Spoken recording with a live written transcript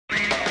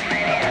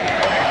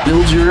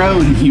Build your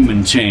own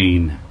human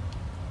chain.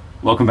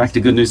 Welcome back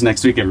to Good News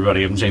Next Week,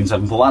 everybody. I'm James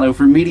Evan Pilato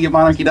from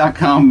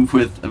MediaMonarchy.com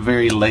with a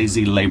very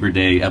lazy Labor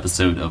Day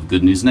episode of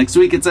Good News Next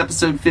Week. It's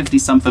episode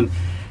 50-something,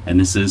 and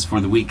this is for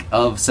the week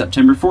of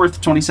September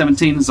 4th,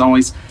 2017. As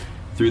always,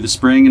 through the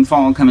spring and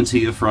fall, coming to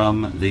you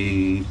from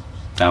the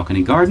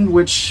balcony garden,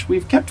 which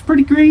we've kept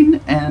pretty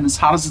green, and as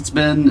hot as it's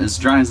been, as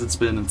dry as it's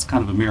been, it's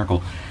kind of a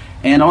miracle.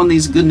 And on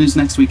these Good News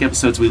Next Week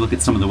episodes, we look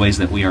at some of the ways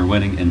that we are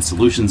winning in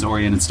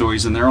solutions-oriented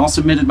stories, and they're all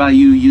submitted by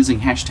you using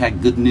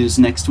hashtag Good News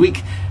Next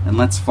Week. And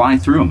let's fly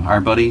through them. Our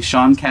buddy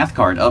Sean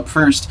Cathcart up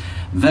first.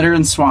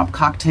 Veteran swap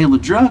cocktail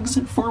of drugs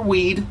for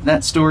weed.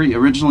 That story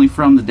originally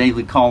from the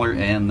Daily Caller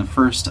and the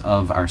first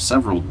of our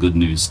several Good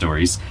News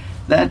stories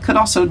that could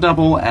also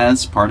double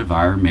as part of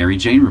our Mary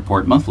Jane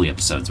Report monthly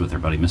episodes with our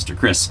buddy Mr.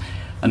 Chris.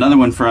 Another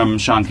one from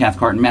Sean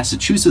Cathcart.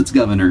 Massachusetts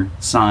governor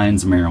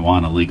signs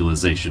marijuana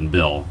legalization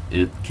bill.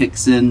 It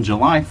kicks in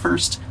July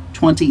 1st,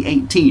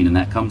 2018, and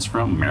that comes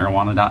from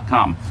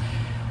marijuana.com.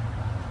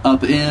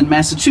 Up in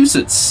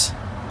Massachusetts,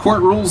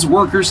 court rules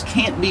workers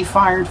can't be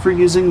fired for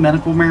using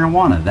medical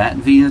marijuana. That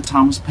via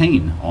Thomas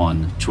Paine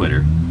on Twitter.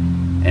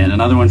 And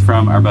another one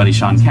from our buddy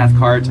Sean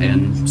Cathcart,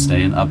 and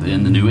staying up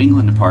in the New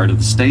England part of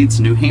the states,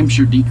 New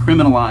Hampshire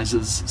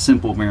decriminalizes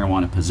simple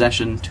marijuana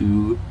possession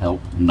to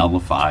help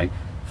nullify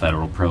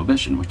federal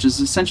prohibition, which is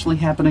essentially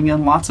happening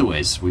in lots of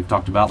ways. We've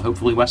talked about,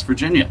 hopefully, West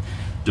Virginia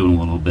doing a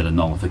little bit of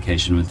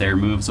nullification with their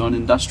moves on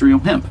industrial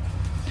hemp.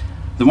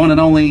 The one and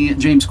only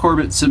James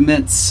Corbett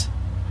submits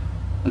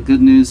a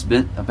good news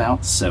bit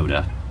about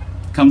soda.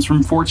 Comes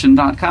from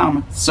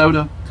Fortune.com.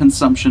 Soda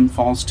consumption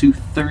falls to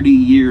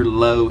 30-year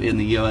low in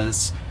the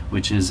U.S.,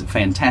 which is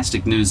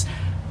fantastic news.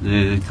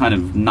 The kind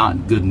of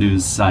not good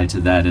news side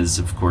to that is,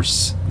 of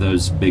course,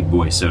 those big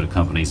boy soda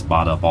companies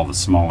bought up all the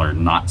smaller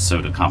not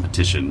soda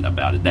competition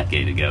about a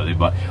decade ago. They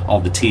bought all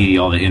the tea,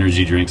 all the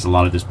energy drinks, a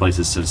lot of those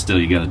places, so still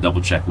you got to double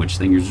check which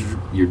thing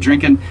you're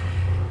drinking.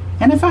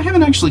 And if I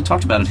haven't actually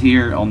talked about it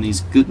here on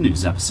these Good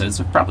News episodes,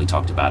 I've probably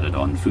talked about it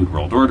on Food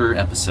World Order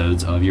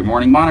episodes of Your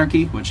Morning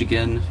Monarchy, which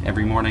again,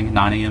 every morning,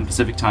 9 a.m.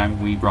 Pacific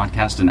time, we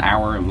broadcast an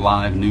hour of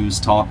live news,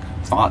 talk,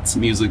 thoughts,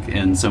 music,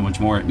 and so much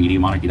more at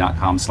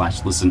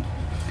MediaMonarchy.com/listen.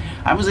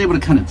 I was able to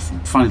kind of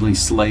finally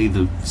slay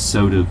the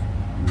soda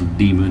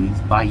demon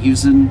by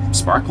using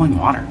sparkling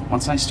water.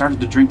 Once I started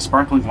to drink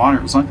sparkling water,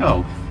 it was like,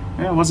 oh,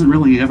 I wasn't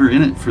really ever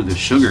in it for the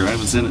sugar, I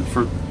was in it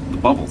for the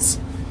bubbles.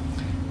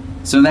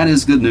 So that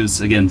is good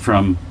news, again,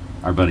 from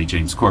our buddy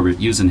James Corbett,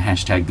 using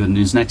hashtag Good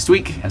News Next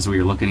Week, as we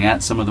are looking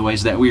at some of the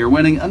ways that we are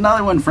winning.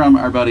 Another one from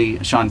our buddy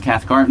Sean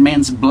Cathcart,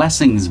 Man's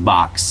Blessings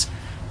Box,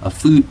 a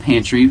food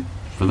pantry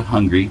for the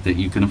hungry that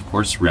you can, of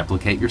course,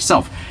 replicate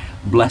yourself.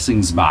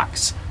 Blessings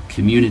Box.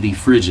 Community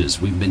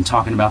fridges. We've been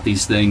talking about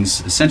these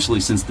things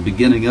essentially since the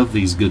beginning of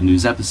these Good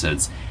News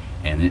episodes,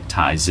 and it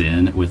ties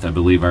in with, I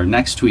believe, our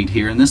next tweet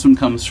here, and this one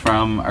comes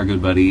from our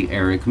good buddy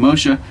Eric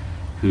Moshe,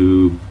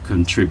 who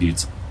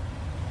contributes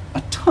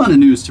a ton of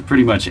news to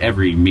pretty much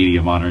every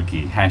Media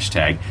Monarchy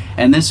hashtag,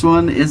 and this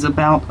one is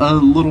about a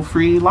little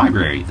free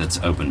library that's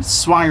open.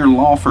 Swire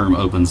Law Firm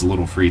opens a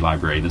little free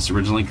library. This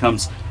originally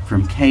comes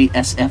from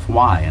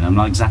KSFY, and I'm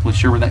not exactly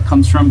sure where that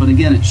comes from, but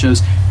again, it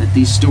shows that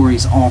these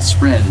stories all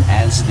spread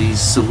as these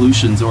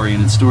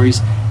solutions-oriented stories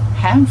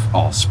have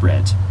all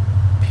spread.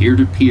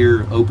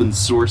 Peer-to-peer, open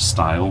source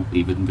style,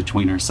 even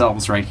between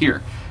ourselves right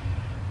here.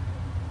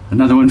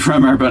 Another one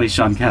from our buddy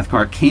Sean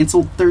Cathcart.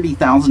 Canceled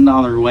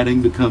 $30,000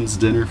 wedding becomes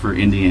dinner for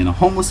Indiana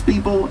homeless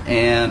people.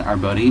 And our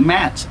buddy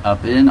Matt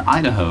up in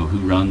Idaho,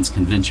 who runs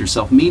Convince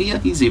Yourself Media.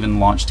 He's even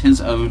launched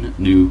his own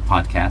new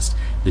podcast,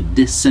 the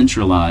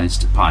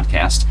Decentralized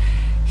Podcast.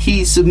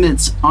 He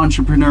submits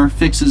entrepreneur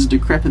fixes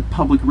decrepit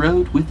public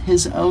road with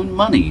his own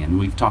money. And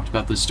we've talked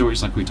about those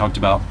stories like we talked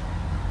about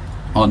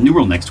on New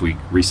World Next Week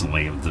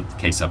recently, of the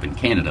case up in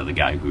Canada, the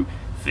guy who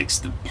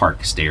fixed the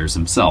park stairs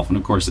himself. And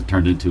of course it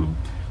turned into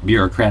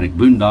bureaucratic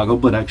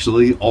boondoggle, but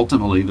actually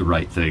ultimately the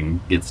right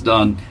thing gets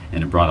done,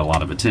 and it brought a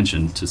lot of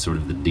attention to sort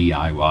of the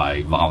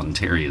DIY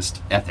voluntarist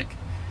ethic.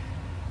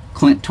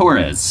 Clint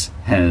Torres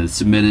has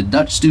submitted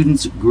Dutch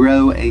students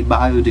grow a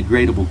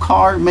biodegradable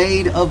car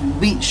made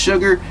of beet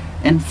sugar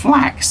and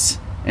flax,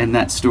 and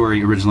that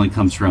story originally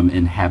comes from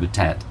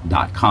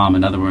Inhabitat.com.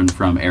 Another one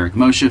from Eric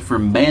Moshe.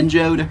 From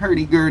banjo to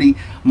hurdy-gurdy,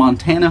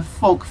 Montana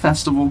Folk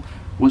Festival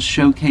was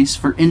showcased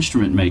for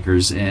instrument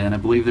makers, and I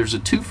believe there's a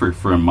twofer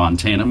from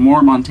Montana.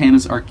 More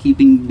Montanas are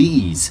keeping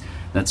bees.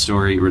 That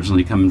story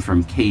originally coming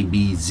from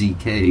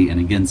KBZK, and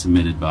again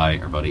submitted by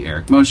our buddy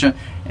Eric Moshe.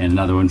 And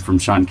another one from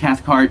Sean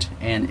Cathcart,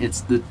 and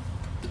it's the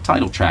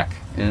title track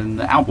and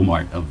the album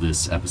art of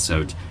this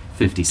episode,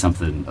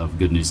 50-something of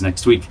Good News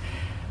Next Week.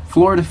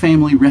 Florida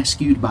family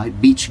rescued by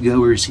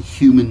beachgoers'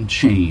 human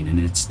chain, and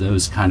it's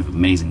those kind of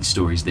amazing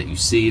stories that you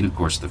see, and of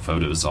course the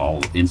photos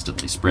all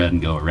instantly spread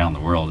and go around the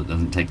world. It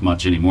doesn't take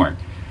much anymore.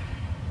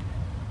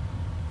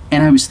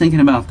 And I was thinking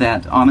about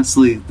that.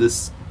 Honestly,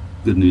 this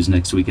Good News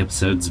Next Week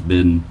episode's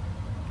been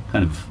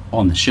kind of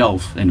on the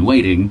shelf and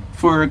waiting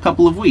for a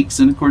couple of weeks,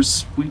 and of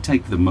course we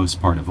take the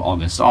most part of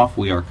August off.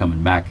 We are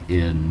coming back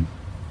in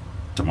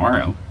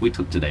tomorrow. We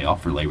took today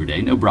off for Labor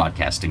Day, no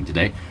broadcasting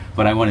today,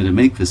 but I wanted to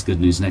make this Good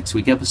News Next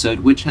Week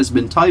episode, which has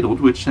been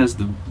titled, which has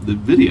the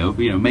video,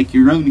 make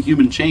your own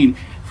human chain,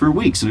 for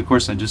weeks. And of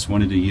course I just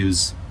wanted to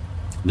use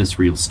this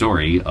real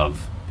story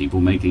of people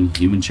making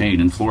human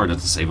chain in Florida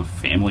to save a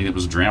family that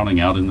was drowning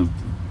out in the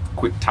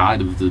quick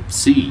tide of the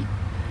sea.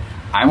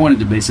 I wanted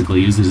to basically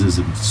use this as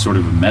a sort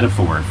of a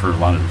metaphor for a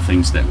lot of the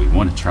things that we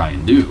want to try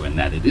and do, and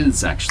that it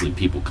is actually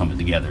people coming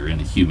together in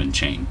a human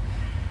chain.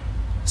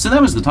 So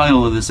that was the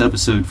title of this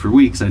episode for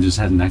weeks. I just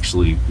hadn't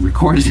actually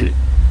recorded it.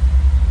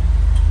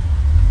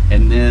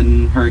 And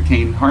then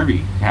Hurricane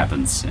Harvey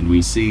happens, and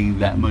we see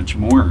that much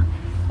more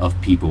of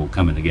people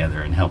coming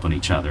together and helping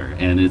each other.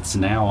 And it's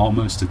now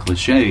almost a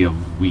cliche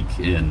of week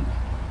in.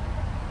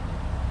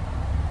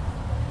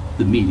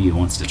 The media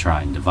wants to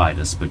try and divide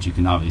us, but you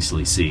can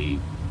obviously see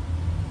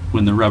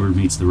when the rubber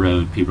meets the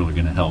road, people are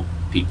going to help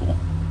people.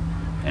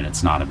 And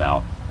it's not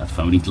about a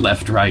phony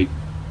left-right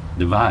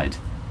divide.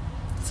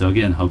 So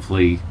again,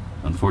 hopefully,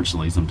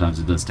 unfortunately, sometimes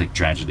it does take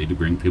tragedy to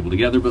bring people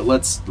together, but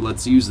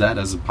let's use that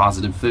as a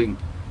positive thing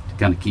to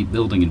kind of keep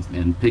building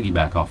and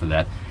piggyback off of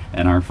that.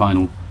 And our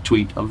final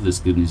tweet of this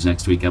Good News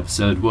Next Week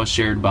episode was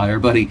shared by our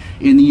buddy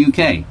in the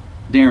UK,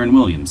 Darren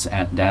Williams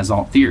at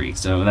Dasalt Theory.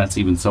 So that's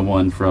even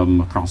someone from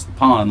across the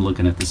pond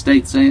looking at the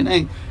States saying,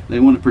 hey,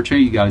 they want to portray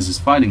you guys as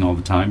fighting all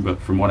the time,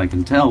 but from what I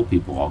can tell,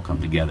 people all come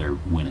together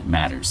when it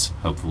matters,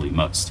 hopefully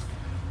most.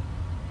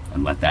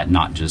 And let that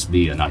not just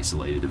be an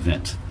isolated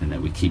event, and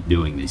that we keep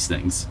doing these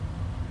things.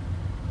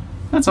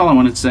 That's all I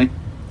wanted to say.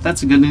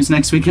 That's a Good News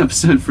Next Week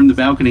episode from the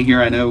balcony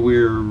here. I know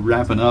we're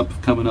wrapping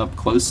up, coming up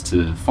close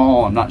to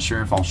fall. I'm not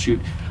sure if I'll shoot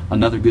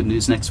another Good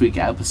News Next Week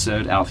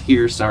episode out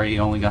here. Sorry, you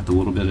only got the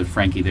little bit of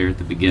Frankie there at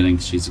the beginning.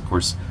 She's, of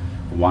course,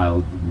 a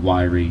wild,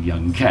 wiry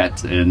young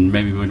cat, and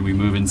maybe when we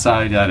move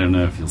inside, I don't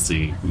know if you'll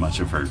see much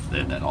of her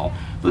then at all.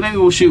 But maybe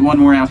we'll shoot one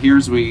more out here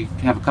as we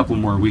have a couple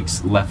more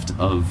weeks left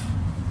of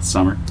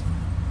summer.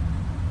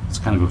 It's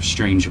kind of a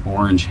strange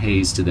orange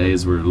haze today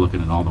as we're looking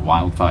at all the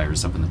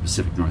wildfires up in the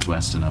Pacific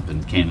Northwest and up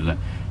in Canada.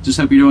 Just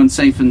hope you're doing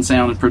safe and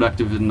sound and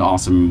productive and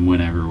awesome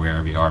wherever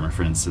you are, my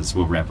friends, as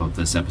we'll wrap up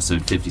this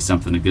episode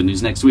 50-something of Good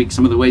News Next Week.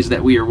 Some of the ways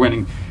that we are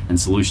winning and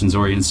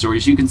solutions-oriented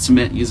stories you can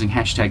submit using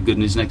hashtag Good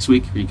News Next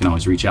Week, or you can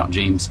always reach out,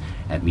 James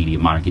at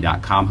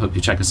MediaMonarchy.com. Hope you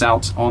check us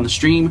out on the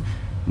stream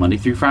Monday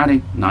through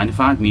Friday, 9 to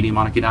 5,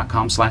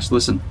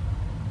 MediaMonarchy.com/listen.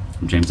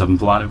 I'm James Evan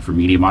Pilato for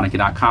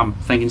MediaMonarchy.com.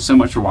 Thank you so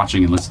much for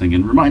watching and listening,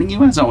 and reminding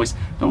you, as always,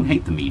 don't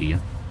hate the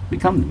media.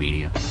 Become the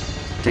media.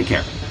 Take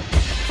care.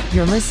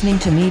 You're listening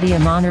to Media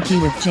Monarchy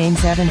with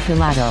James Evan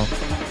Pilato.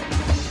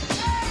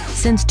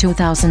 Since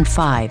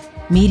 2005,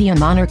 Media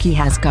Monarchy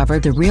has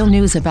covered the real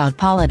news about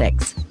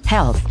politics,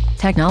 health,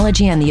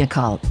 technology, and the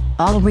occult,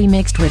 all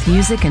remixed with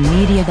music and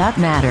media that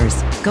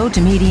matters. Go to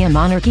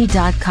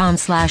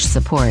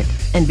MediaMonarchy.com/support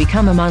and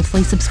become a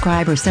monthly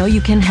subscriber so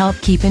you can help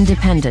keep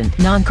independent,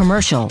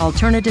 non-commercial,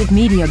 alternative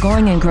media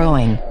going and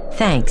growing.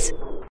 Thanks.